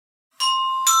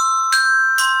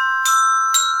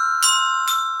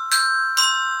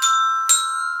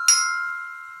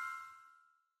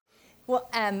Well,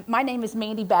 my name is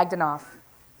Mandy Bagdanoff,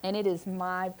 and it is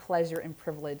my pleasure and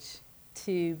privilege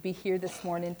to be here this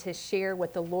morning to share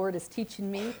what the Lord is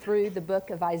teaching me through the book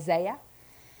of Isaiah.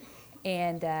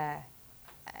 And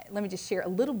let me just share a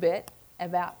little bit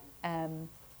about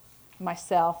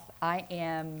myself. I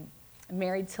am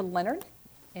married to Leonard,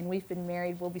 and we've been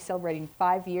married, we'll be celebrating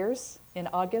 5 years in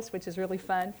August, which is really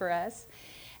fun for us.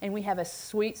 And we have a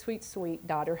sweet, sweet, sweet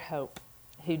daughter, Hope,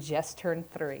 who just turned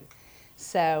 3.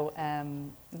 So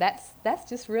that's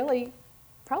just really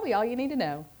probably all you need to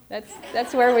know.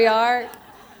 That's where we are.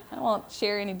 I won't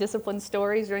share any discipline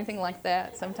stories or anything like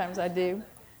that. Sometimes I do.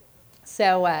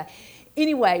 So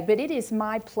anyway, but it is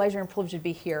my pleasure and privilege to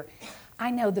be here.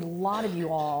 I know that a lot of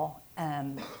you all,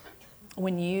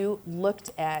 when you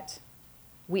looked at,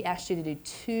 we asked you to do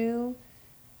 2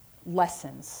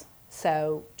 lessons,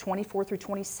 so 24 through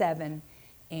 27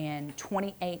 and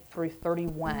 28 through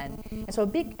 31. And so a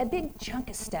big chunk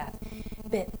of stuff.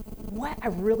 But what I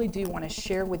really do want to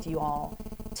share with you all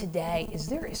today is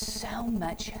there is so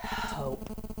much hope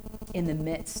in the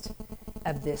midst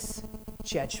of this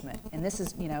judgment. And this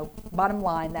is, bottom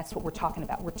line, that's what we're talking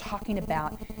about. We're talking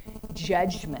about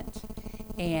judgment.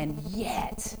 And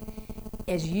yet,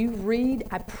 as you read,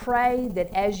 I pray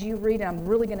that as you read, and I'm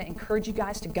really going to encourage you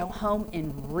guys to go home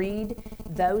and read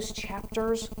those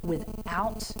chapters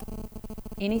without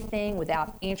anything,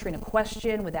 without answering a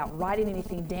question, without writing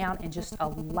anything down, and just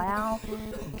allow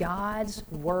God's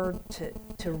word to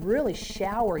really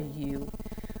shower you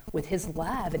with his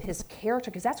love and his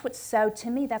character, because that's what's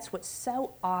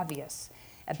so obvious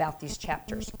about these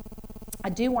chapters. I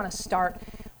do want to start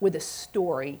with a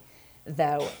story,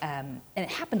 though, and it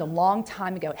happened a long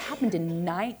time ago. It happened in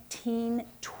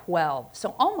 1912,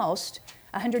 so almost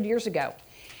 100 years ago.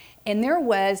 And there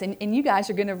was, and you guys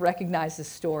are going to recognize this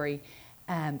story,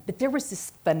 but there was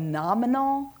this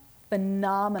phenomenal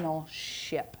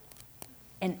ship.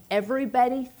 And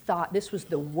everybody thought this was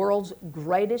the world's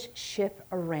greatest ship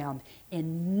around,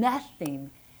 and nothing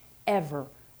ever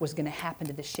was going to happen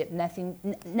to the ship. Nothing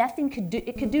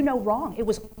could do no wrong. It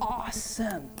was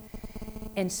awesome.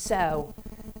 And so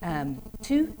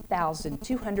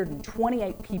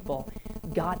 2,228 people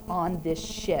got on this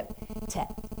ship to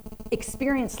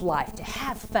experience life, to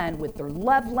have fun with their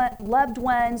loved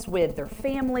ones, with their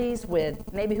families,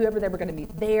 with maybe whoever they were going to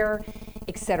meet there,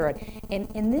 etc.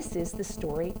 And this is the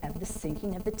story of the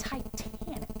sinking of the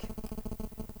Titanic.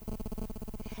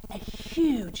 A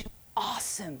huge,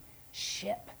 awesome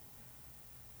ship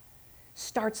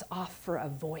starts off for a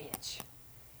voyage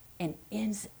and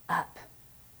ends up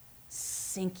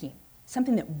sinking.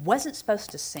 Something that wasn't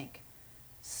supposed to sink,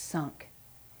 sunk.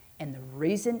 And the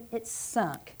reason it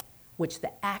sunk, which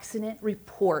the accident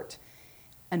report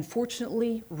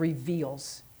unfortunately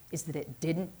reveals, is that it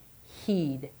didn't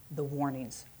heed the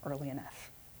warnings early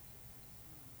enough.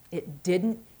 It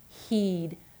didn't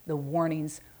heed the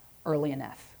warnings early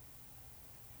enough.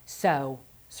 So,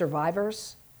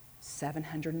 survivors,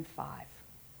 705.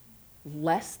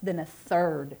 Less than a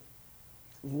third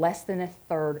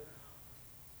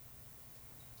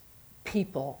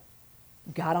people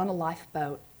got on a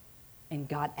lifeboat and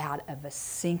got out of a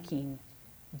sinking,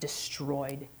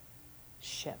 destroyed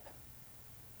ship.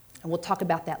 And we'll talk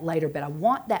about that later, but I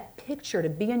want that picture to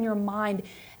be in your mind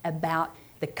about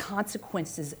the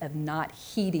consequences of not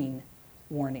heeding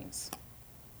warnings.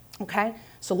 Okay,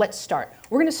 so let's start.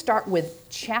 We're going to start with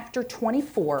chapter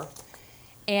 24,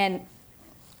 and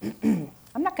I'm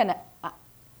not going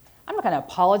to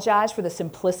apologize for the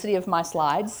simplicity of my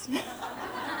slides.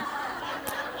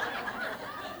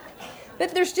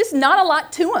 But there's just not a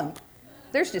lot to them.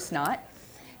 There's just not.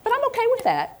 But I'm okay with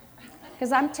that,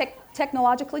 because I'm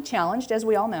technologically challenged, as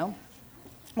we all know.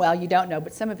 Well, you don't know,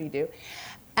 but some of you do.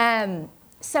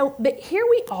 But here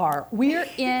we are. We're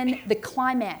in the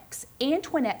climax.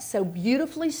 Antoinette so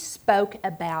beautifully spoke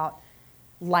about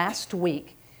last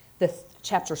week, the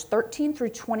chapters 13 through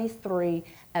 23,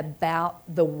 about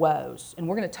the woes. And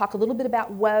we're going to talk a little bit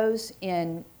about woes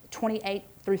in 28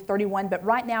 through 31, but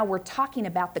right now we're talking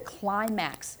about the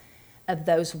climax of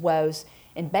those woes.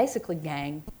 And basically,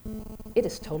 gang, it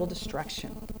is total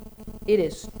destruction. It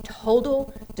is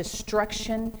total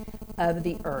destruction of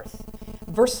the earth.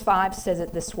 Verse 5 says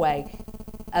it this way,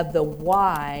 of the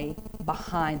why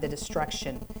behind the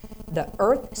destruction. The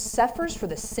earth suffers for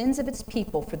the sins of its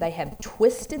people, for they have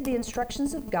twisted the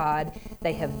instructions of God,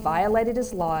 they have violated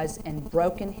his laws and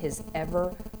broken his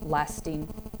everlasting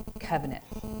covenant.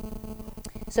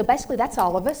 So basically, that's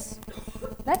all of us.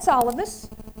 That's all of us.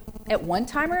 At one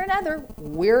time or another,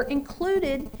 we're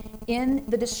included in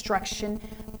the destruction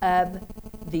of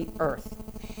the earth.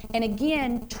 And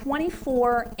again,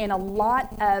 24 and a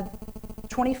lot of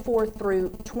 24 through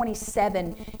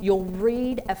 27, you'll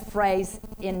read a phrase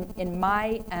in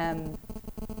my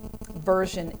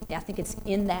version, I think it's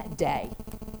in that day.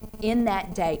 In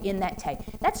that day, in that day.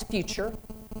 That's future.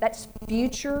 That's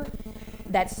future.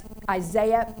 That's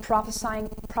Isaiah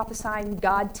prophesying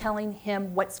God telling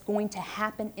him what's going to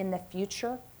happen in the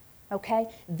future. Okay?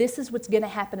 This is what's going to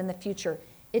happen in the future.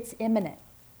 It's imminent.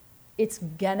 It's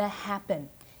going to happen.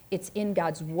 It's in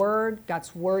God's Word.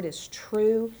 God's Word is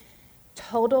true.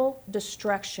 Total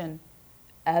destruction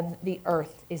of the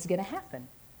earth is going to happen.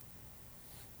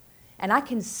 And I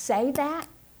can say that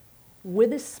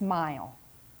with a smile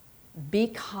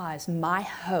because my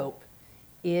hope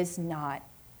is not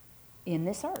in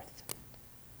this earth.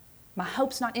 My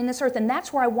hope's not in this earth. And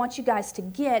that's where I want you guys to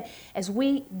get as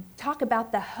we talk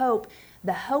about the hope.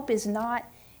 The hope is not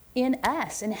in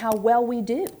us and how well we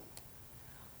do.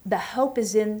 The hope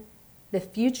is in the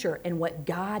future and what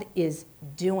God is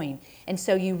doing. And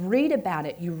so you read about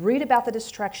it. You read about the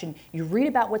destruction. You read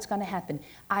about what's going to happen.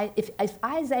 If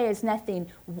Isaiah is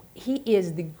nothing, he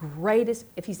is the greatest,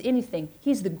 if he's anything,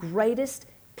 he's the greatest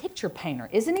picture painter,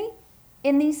 isn't he?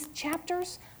 In these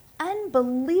chapters,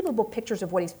 unbelievable pictures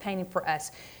of what he's painting for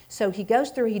us. So he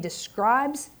goes through, he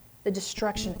describes the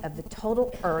destruction of the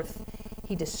total earth.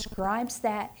 He describes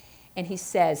that, and he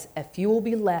says, a few will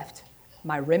be left,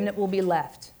 my remnant will be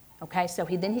left. Okay, so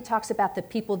then he talks about the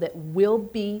people that will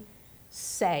be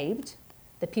saved,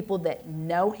 the people that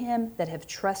know him, that have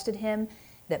trusted him,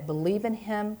 that believe in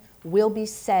him, will be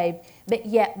saved. But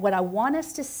yet, what I want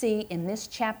us to see in this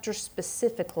chapter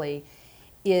specifically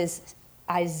is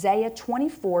Isaiah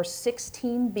 24,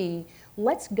 16b.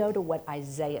 Let's go to what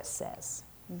Isaiah says,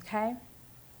 okay?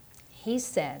 He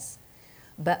says,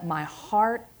 but my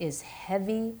heart is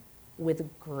heavy with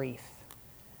grief.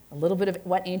 A little bit of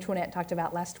what Antoinette talked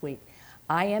about last week.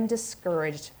 I am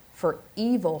discouraged, for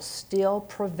evil still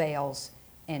prevails,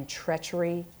 and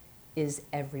treachery is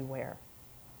everywhere.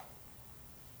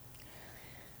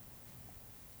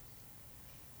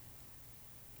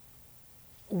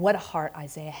 What a heart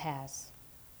Isaiah has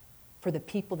for the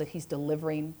people that he's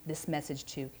delivering this message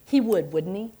to. He would,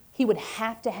 wouldn't he? He would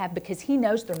have to have, because he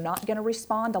knows they're not going to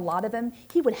respond, a lot of them,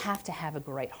 he would have to have a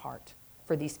great heart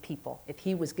for these people if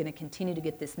he was going to continue to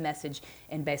get this message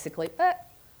and basically,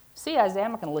 see, Isaiah,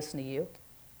 I'm not going to listen to you.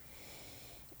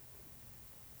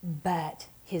 But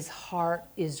his heart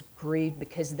is grieved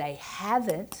because they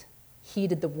haven't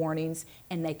heeded the warnings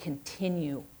and they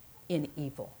continue in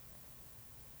evil,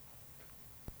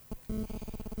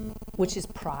 which is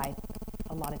pride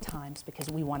a lot of times because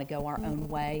we want to go our own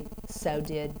way. So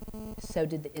did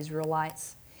the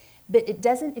Israelites. But it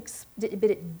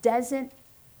doesn't.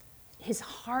 His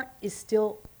heart is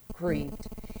still grieved.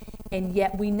 And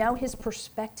yet we know his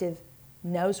perspective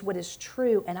knows what is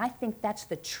true. And I think that's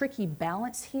the tricky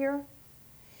balance here,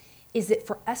 is that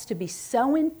for us to be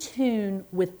so in tune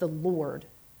with the Lord,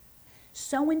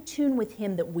 so in tune with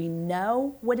him that we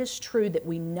know what is true, that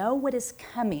we know what is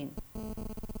coming,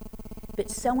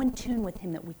 but so in tune with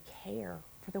him that we care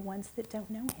for the ones that don't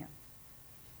know him.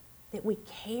 That we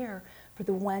care for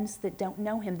the ones that don't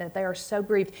know him, that they are so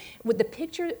grieved. With the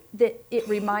picture that it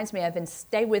reminds me of, and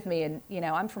stay with me, and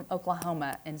I'm from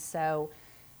Oklahoma, and so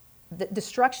the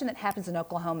destruction that happens in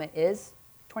Oklahoma is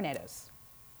tornadoes,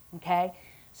 okay?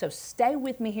 So stay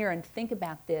with me here and think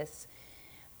about this.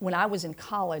 When I was in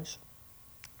college,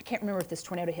 I can't remember if this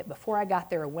tornado hit before I got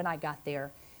there or when I got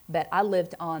there, but I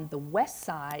lived on the west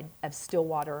side of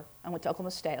Stillwater. I went to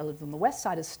Oklahoma State. I lived on the west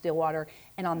side of Stillwater,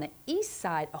 and on the east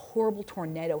side, a horrible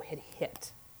tornado had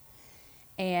hit.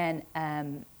 And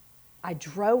I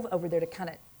drove over there to kind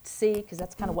of see, because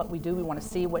that's kind of what we do. We want to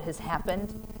see what has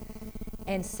happened.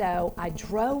 And so I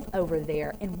drove over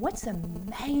there, and what's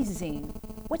amazing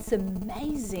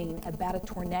about a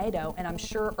tornado, and I'm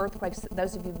sure earthquakes,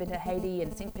 those of you who've been to Haiti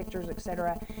and seen pictures,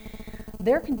 etc.,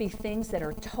 there can be things that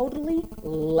are totally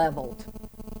leveled.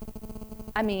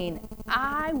 I mean,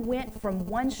 I went from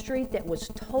one street that was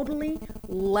totally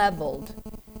leveled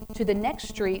to the next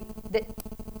street that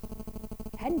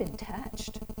hadn't been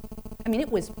touched. I mean,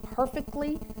 it was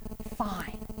perfectly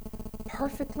fine.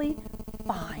 Perfectly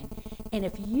fine. And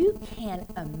if you can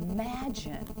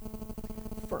imagine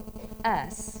for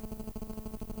us,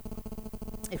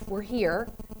 if we're here,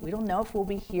 we don't know if we'll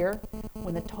be here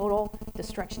when the total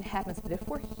destruction happens, but if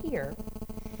we're here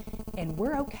and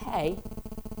we're okay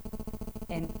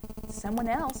and someone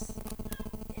else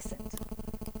isn't,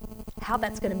 how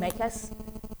that's going to make us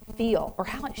feel, or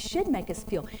how it should make us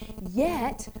feel.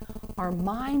 Yet, our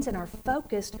minds and our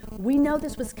focus, we know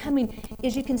this was coming.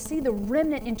 As you can see, the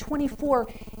remnant in 24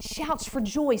 shouts for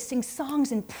joy, sings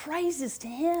songs and praises to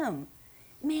him.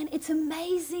 Man, it's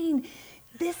amazing.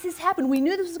 This has happened. We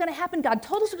knew this was going to happen. God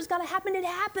told us it was going to happen. It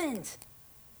happened.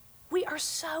 We are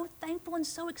so thankful and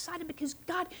so excited because,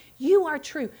 God, you are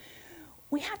true.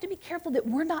 We have to be careful that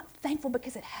we're not thankful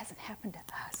because it hasn't happened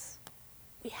to us.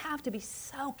 We have to be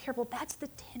so careful. That's the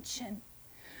tension.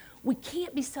 We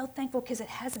can't be so thankful because it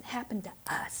hasn't happened to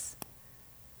us.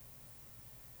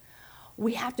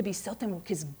 We have to be so thankful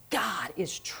because God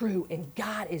is true and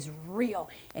God is real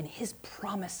and his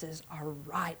promises are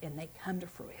right and they come to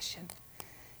fruition.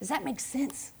 Does that make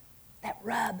sense? That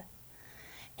rub?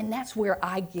 And that's where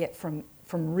I get from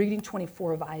reading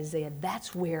 24 of Isaiah.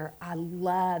 That's where I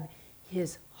love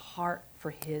his heart for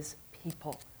his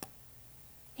people.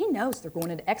 He knows they're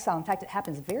going into exile. In fact, it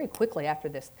happens very quickly after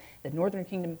this. The northern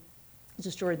kingdom is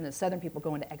destroyed and the southern people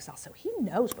go into exile. So he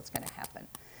knows what's going to happen.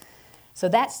 So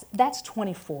that's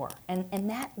 24. And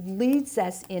that leads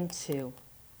us into,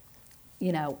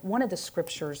 one of the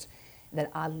scriptures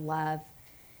that I love.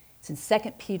 It's in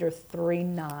 2 Peter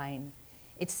 3:9.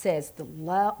 It says, the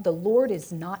Lord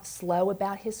is not slow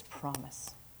about his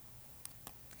promise,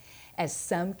 as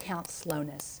some count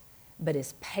slowness, but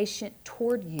is patient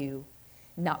toward you,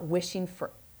 not wishing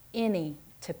for any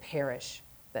to perish,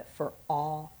 but for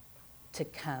all to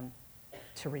come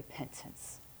to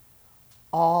repentance.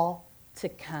 All to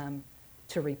come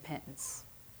to repentance.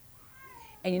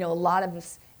 And a lot of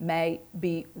us may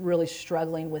be really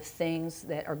struggling with things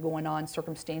that are going on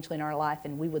circumstantially in our life,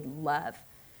 and we would love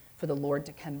for the Lord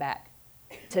to come back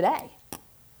today.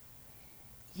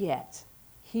 Yet,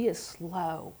 he is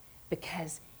slow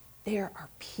because there are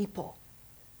people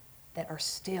that are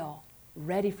still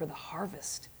ready for the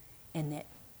harvest, and that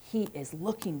he is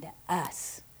looking to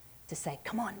us to say,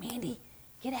 come on, Mandy,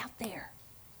 get out there.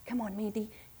 Come on, Mandy,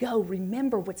 go.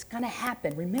 Remember what's going to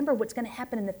happen. Remember what's going to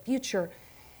happen in the future.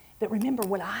 But remember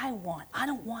what I want. I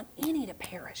don't want any to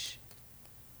perish.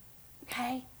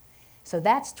 Okay? So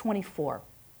that's 24.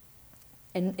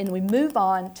 And we move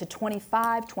on to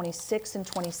 25, 26, and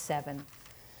 27.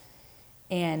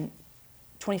 And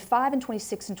 25 and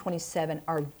 26 and 27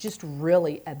 are just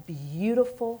really a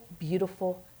beautiful,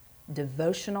 beautiful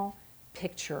devotional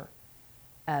picture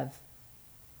of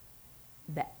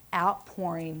the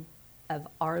outpouring of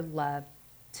our love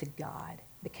to God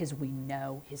because we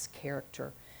know his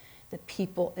character. The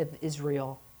people of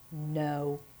Israel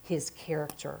know his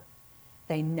character.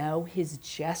 They know his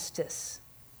justice.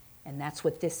 And that's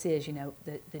what this is,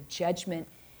 the judgment.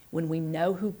 When we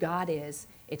know who God is,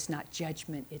 it's not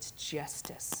judgment, it's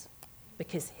justice.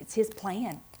 Because it's his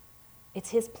plan.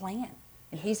 It's his plan.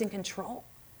 And he's in control.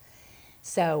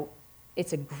 So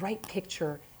it's a great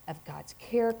picture of God's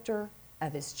character,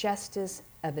 of his justice,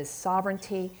 of his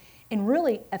sovereignty, and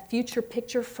really a future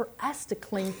picture for us to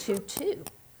cling to too,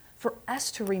 for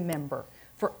us to remember,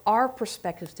 for our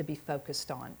perspectives to be focused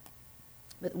on.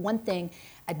 But one thing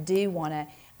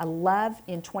I love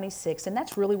in 26, and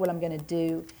that's really what I'm going to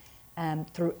do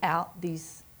throughout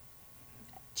these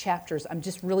chapters. I'm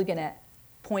just really going to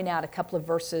point out a couple of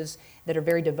verses that are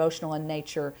very devotional in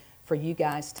nature for you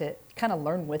guys to kind of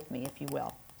learn with me, if you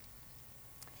will.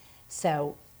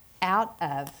 So, out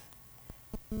of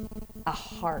a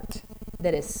heart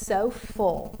that is so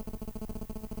full,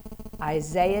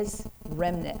 Isaiah's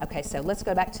remnant. Okay, so let's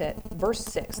go back to verse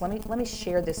 6. Let me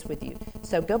share this with you.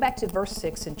 So go back to verse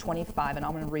 6 and 25, and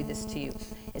I'm going to read this to you.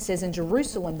 It says, in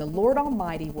Jerusalem, the Lord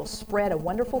Almighty will spread a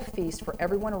wonderful feast for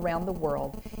everyone around the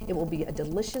world. It will be a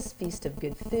delicious feast of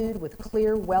good food with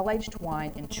clear, well-aged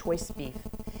wine and choice beef.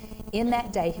 In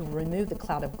that day, he will remove the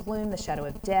cloud of gloom, the shadow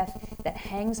of death that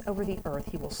hangs over the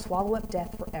earth. He will swallow up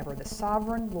death forever. The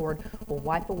sovereign Lord will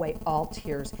wipe away all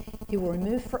tears. He will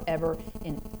remove forever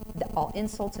all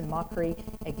insults and mockery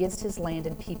against his land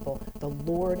and people. The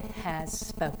Lord has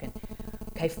spoken.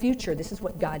 Okay, future, this is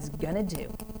what God's going to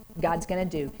do. God's going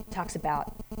to do. Talks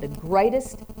about the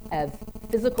greatest of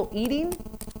physical eating,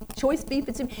 choice beef.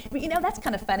 But that's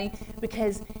kind of funny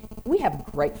because we have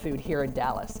great food here in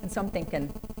Dallas. And so I'm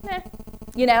thinking,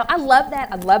 I love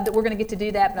that. I love that we're going to get to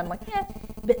do that. But I'm like,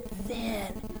 But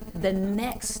then the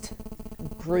next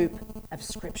group of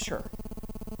scripture,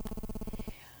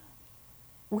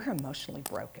 we're emotionally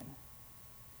broken.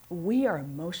 We are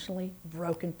emotionally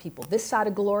broken people. This side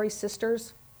of glory,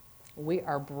 sisters, we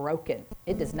are broken.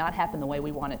 It does not happen the way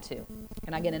we want it to.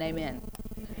 Can I get an amen?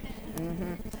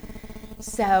 Mm-hmm.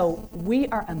 So we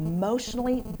are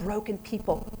emotionally broken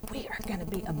people. We are going to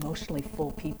be emotionally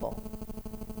full people.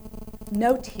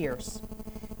 No tears.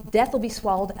 Death will be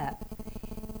swallowed up.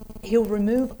 He'll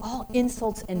remove all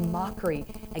insults and mockery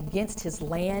against his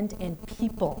land and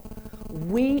people.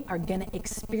 We are going to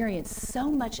experience so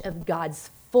much of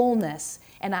God's fullness.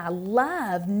 And I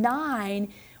love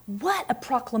 9. What a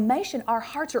proclamation. Our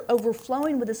hearts are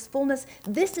overflowing with His fullness.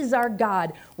 This is our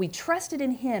God. We trusted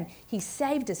in Him. He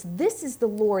saved us. This is the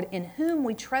Lord in whom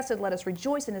we trusted. Let us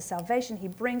rejoice in His salvation He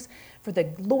brings. For the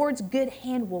Lord's good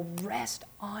hand will rest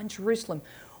on Jerusalem.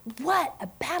 What a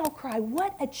battle cry.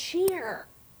 What a cheer.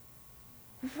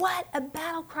 What a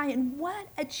battle cry and what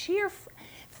a cheer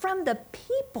from the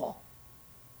people.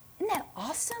 Isn't that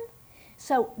awesome?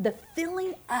 So the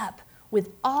filling up with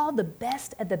all the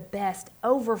best of the best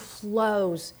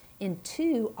overflows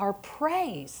into our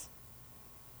praise.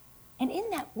 And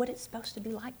isn't that what it's supposed to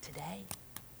be like today?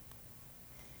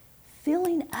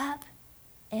 Filling up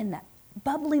and the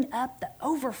bubbling up, the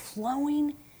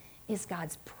overflowing is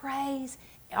God's praise,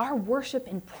 our worship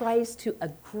and praise to a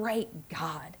great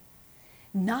God.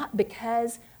 Not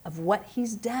because of what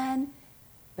He's done,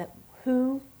 but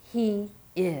who He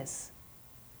is.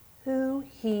 Who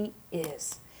He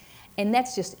is. And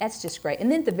that's just great.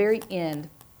 And then at the very end,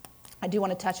 I do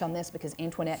want to touch on this because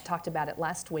Antoinette talked about it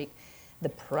last week, the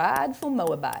prideful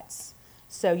Moabites.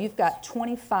 So you've got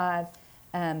 25,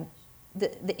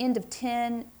 the end of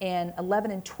 10 and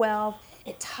 11 and 12,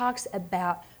 it talks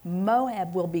about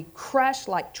Moab will be crushed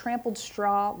like trampled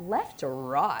straw, left to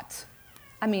rot.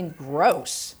 I mean,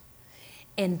 gross.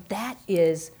 And that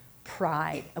is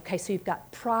pride. Okay, so you've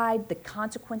got pride. The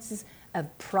consequences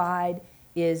of pride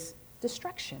is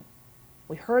destruction.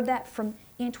 We heard that from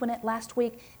Antoinette last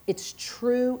week. It's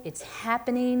true. It's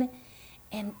happening.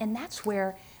 And that's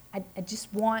where I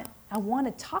want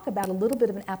to talk about a little bit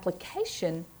of an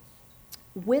application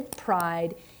with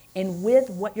pride and with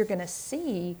what you're going to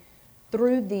see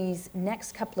through these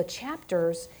next couple of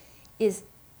chapters I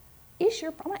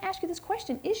want to ask you this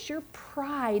question. Is your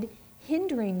pride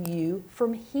hindering you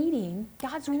from heeding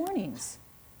God's warnings?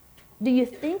 Do you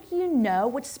think you know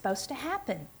what's supposed to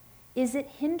happen? Is it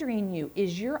hindering you?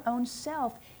 Is your own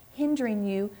self hindering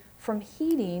you from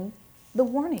heeding the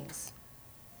warnings?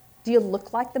 Do you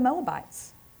look like the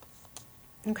Moabites?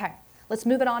 Okay, let's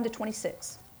move it on to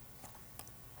 26.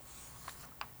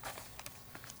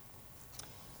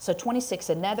 So 26,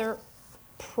 another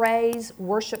praise,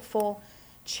 worshipful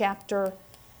chapter.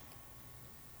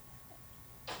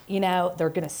 You know, they're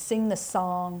going to sing the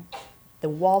song, the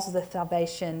walls of the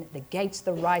salvation, the gates of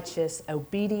the righteous,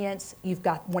 obedience. You've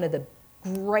got one of the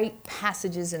great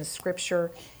passages in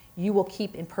Scripture. You will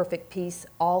keep in perfect peace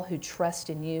all who trust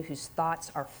in you, whose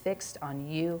thoughts are fixed on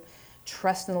you.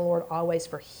 Trust in the Lord always,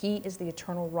 for He is the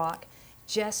eternal rock.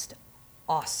 Just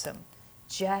awesome.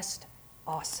 Just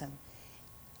awesome.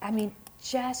 I mean,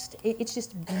 it's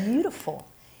just beautiful.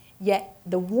 Yet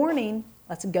the warning,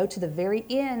 let's go to the very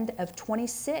end of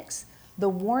 26. The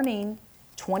warning,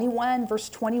 21, verse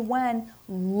 21,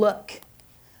 look,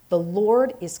 the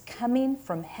Lord is coming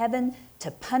from heaven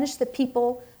to punish the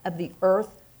people of the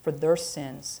earth for their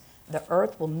sins. The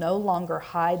earth will no longer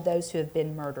hide those who have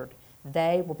been murdered.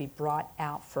 They will be brought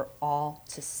out for all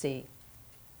to see.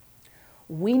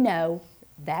 We know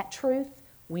that truth.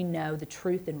 We know the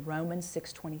truth in Romans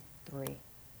 6:23.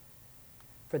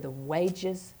 For the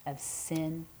wages of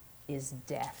sin is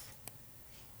death.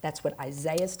 That's what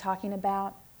Isaiah's talking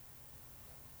about.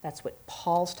 That's what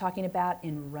Paul's talking about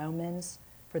in Romans.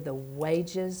 For the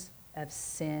wages of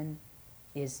sin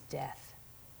is death.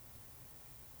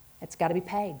 It's got to be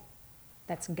paid.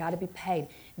 That's got to be paid.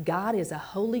 God is a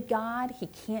holy God. He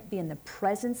can't be in the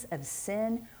presence of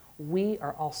sin. We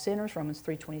are all sinners. Romans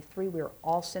 3:23. We are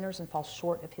all sinners and fall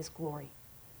short of His glory.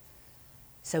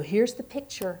 So here's the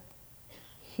picture.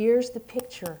 Here's the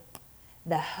picture.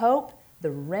 The hope, the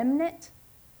remnant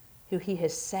who He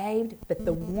has saved, but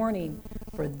the warning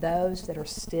for those that are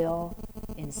still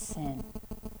in sin.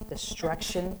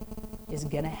 Destruction is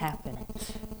going to happen.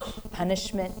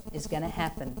 Punishment is going to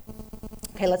happen.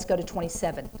 Okay, let's go to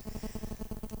 27.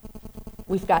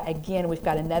 We've got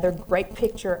another great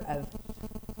picture of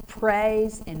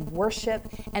praise and worship.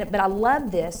 But I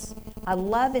love this. I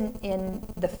love in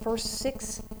the first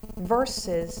 6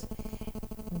 verses,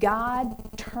 God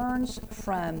turns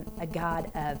from a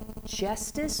God of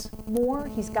justice more.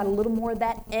 He's got a little more of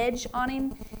that edge on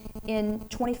Him in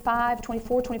 24,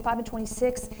 25, and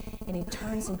 26. And He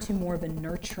turns into more of a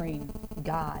nurturing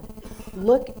God.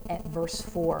 Look at verse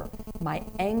 4. My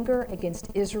anger against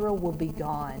Israel will be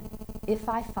gone. If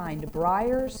I find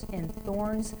briars and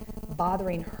thorns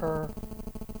bothering her,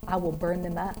 I will burn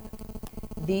them up.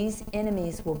 These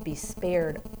enemies will be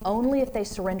spared only if they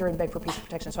surrender and beg for peace and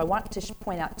protection. So I want to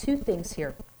point out 2 things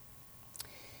here.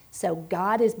 So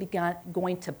God is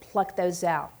going to pluck those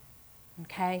out,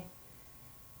 okay?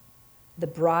 The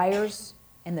briars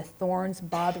and the thorns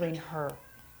bothering her.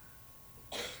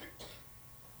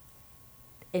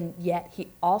 And yet he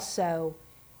also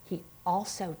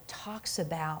talks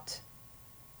about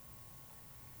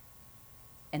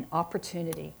an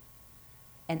opportunity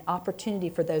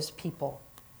for those people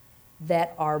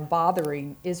that are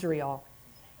bothering Israel,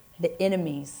 the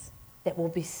enemies that will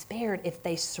be spared if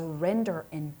they surrender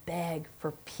and beg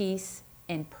for peace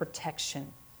and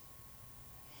protection.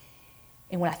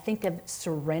 And when I think of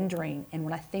surrendering and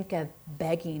when I think of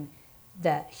begging,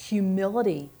 the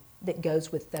humility that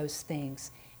goes with those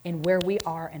things and where we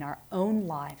are in our own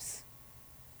lives,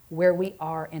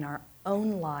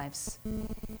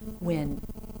 when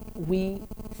we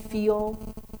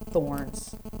feel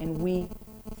thorns and we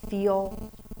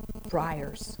feel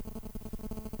briars,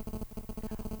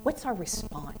 what's our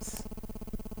response?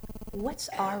 What's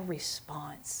our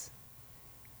response?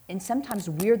 And sometimes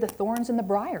we're the thorns and the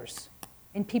briars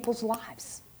in people's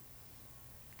lives.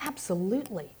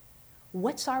 Absolutely.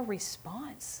 What's our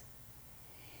response?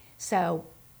 So,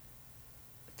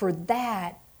 for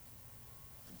that,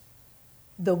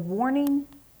 the warning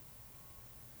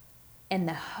and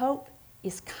the hope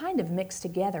is kind of mixed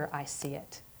together, I see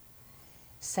it.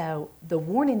 So, the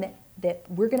warning that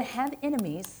we're going to have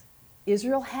enemies,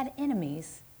 Israel had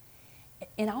enemies,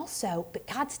 and also, but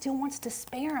God still wants to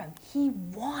spare them. He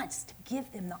wants to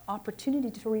give them the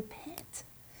opportunity to repent.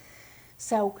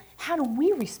 So how do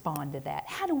we respond to that?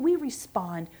 How do we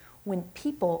respond when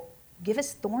people give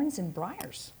us thorns and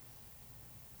briars,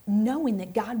 knowing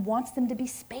that God wants them to be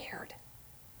spared?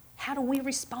 How do we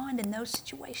respond in those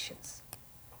situations?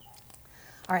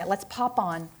 All right, let's pop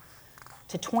on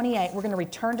to 28. We're going to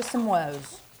return to some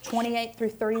woes, 28 through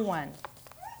 31.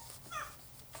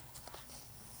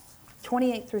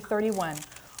 28 through 31.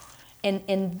 And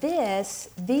in these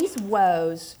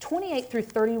woes, 28 through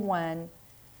 31,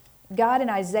 God and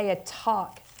Isaiah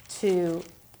talk to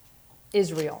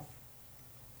Israel.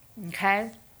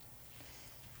 Okay?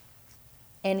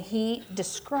 And he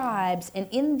describes, and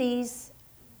in these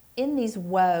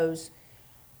woes,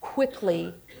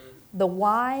 quickly, the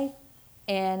why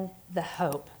and the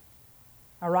hope.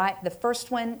 All right, the first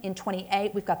one in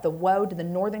 28, we've got the woe to the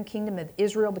northern kingdom of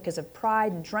Israel because of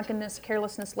pride and drunkenness,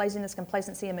 carelessness, laziness,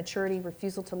 complacency, immaturity,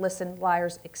 refusal to listen,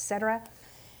 liars, etc.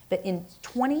 But in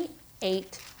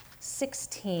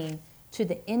 28:16 to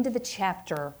the end of the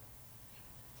chapter,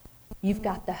 you've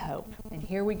got the hope. And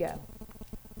here we go.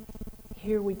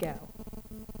 Here we go.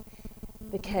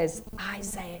 Because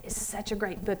Isaiah is such a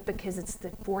great book because it's the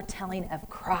foretelling of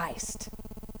Christ.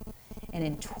 And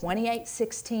in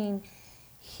 28:16,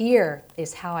 here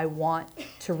is how I want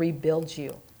to rebuild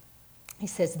you. He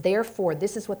says, therefore,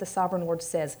 this is what the sovereign Lord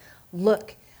says,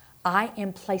 look, I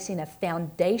am placing a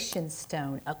foundation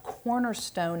stone, a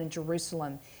cornerstone in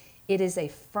Jerusalem. It is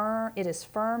firm,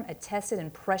 a tested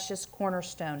and precious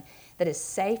cornerstone that is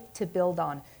safe to build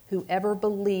on. Whoever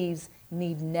believes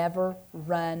need never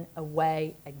run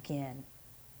away again.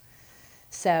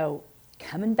 So,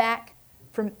 coming back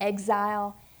from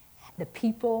exile, the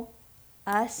people,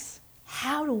 us,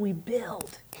 how do we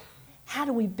build? How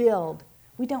do we build?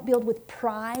 We don't build with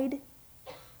pride.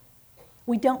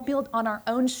 We don't build on our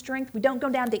own strength. We don't go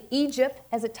down to Egypt,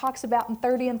 as it talks about in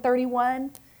 30 and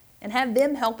 31, and have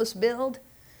them help us build.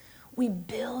 We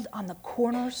build on the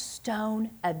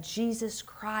cornerstone of Jesus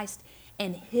Christ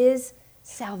and His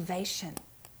salvation.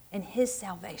 And His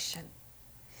salvation.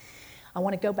 I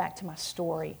want to go back to my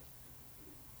story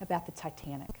about the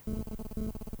Titanic.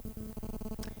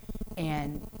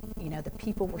 And, you know, the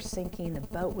people were sinking, the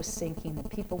boat was sinking, the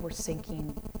people were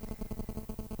sinking.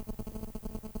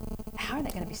 How are they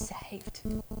going to be saved?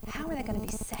 How are they going to be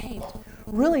saved?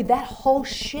 Really, that whole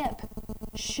ship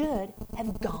should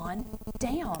have gone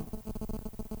down.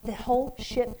 The whole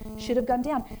ship should have gone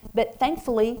down. But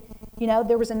thankfully, you know,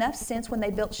 there was enough sense when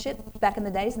they built ships back in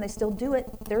the days, and they still do it.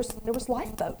 There was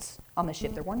lifeboats on the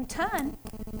ship. There weren't a ton,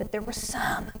 but there were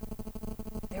some.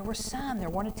 There were some. There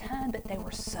weren't a ton, but there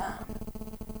were some.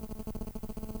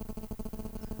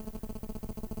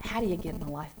 How do you get in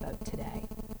a lifeboat today?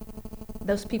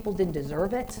 Those people didn't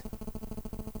deserve it.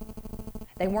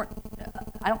 They weren't,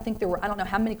 I don't know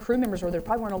how many crew members were there.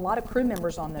 Probably weren't a lot of crew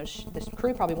members on those. This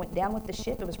crew probably went down with the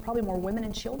ship. It was probably more women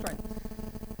and children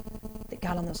that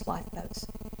got on those lifeboats.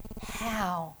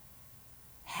 How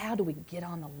do we get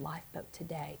on the lifeboat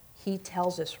today? He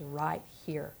tells us right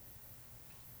here.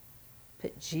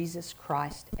 Put Jesus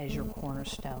Christ as your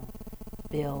cornerstone.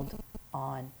 Build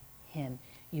on Him.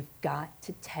 You've got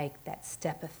to take that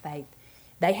step of faith.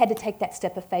 They had to take that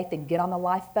step of faith and get on the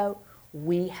lifeboat.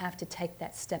 We have to take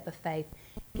that step of faith,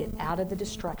 get out of the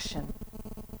destruction,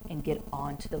 and get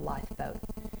onto the lifeboat.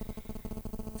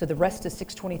 So the rest of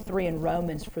 6:23 in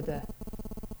Romans for the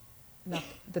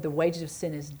that the wages of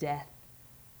sin is death,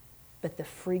 but the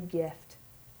free gift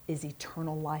is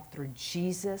eternal life through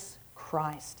Jesus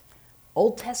Christ.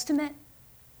 Old Testament,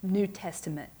 New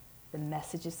Testament, the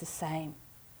message is the same.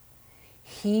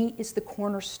 He is the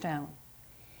cornerstone.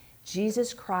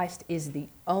 Jesus Christ is the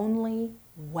only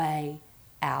way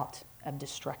out of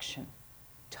destruction,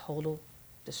 total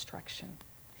destruction.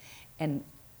 And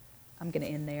I'm going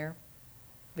to end there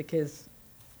because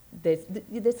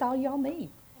that's all y'all need.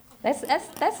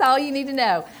 That's all you need to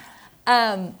know.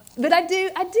 But I do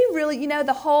really,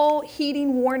 the whole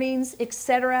heeding warnings,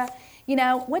 etc.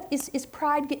 What is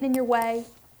pride getting in your way?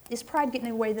 Is pride getting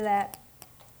in the way to that?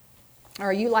 Or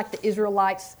are you like the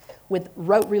Israelites with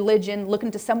rote religion,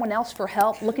 looking to someone else for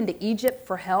help, looking to Egypt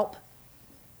for help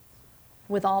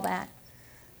with all that?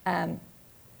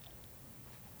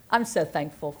 I'm so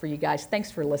thankful for you guys.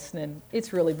 Thanks for listening.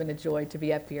 It's really been a joy to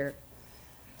be up here.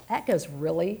 That goes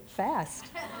really fast.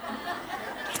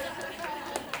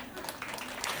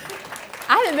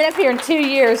 I haven't been up here in 2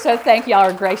 years, so thank y'all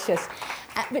are gracious.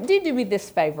 But do me this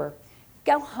favor.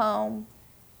 Go home,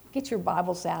 get your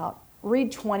Bibles out, read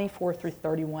 24 through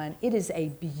 31. It is a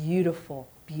beautiful,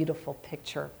 beautiful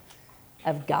picture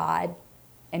of God,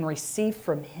 and receive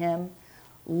from Him.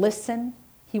 Listen.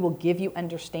 He will give you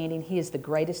understanding. He is the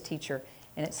greatest teacher.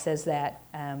 And it says that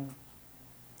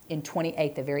in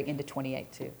 28, the very end of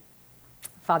 28 too.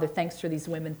 Father, thanks for these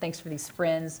women. Thanks for these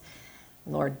friends.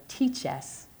 Lord, teach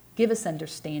us. Give us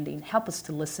understanding. Help us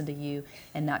to listen to you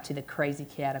and not to the crazy,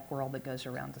 chaotic world that goes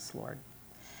around us, Lord.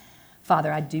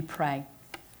 Father, I do pray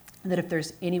that if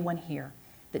there's anyone here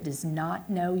that does not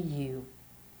know you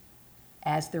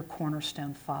as their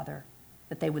cornerstone, Father,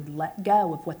 that they would let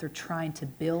go of what they're trying to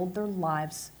build their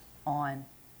lives on.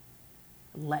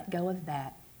 Let go of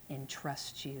that and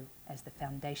trust you as the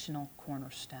foundational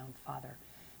cornerstone, Father.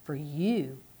 For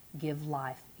you give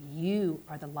life. You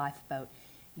are the lifeboat.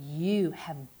 You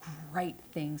have great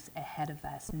things ahead of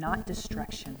us, not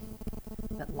destruction,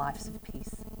 but lives of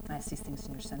peace. And I ask these things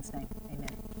in your Son's name.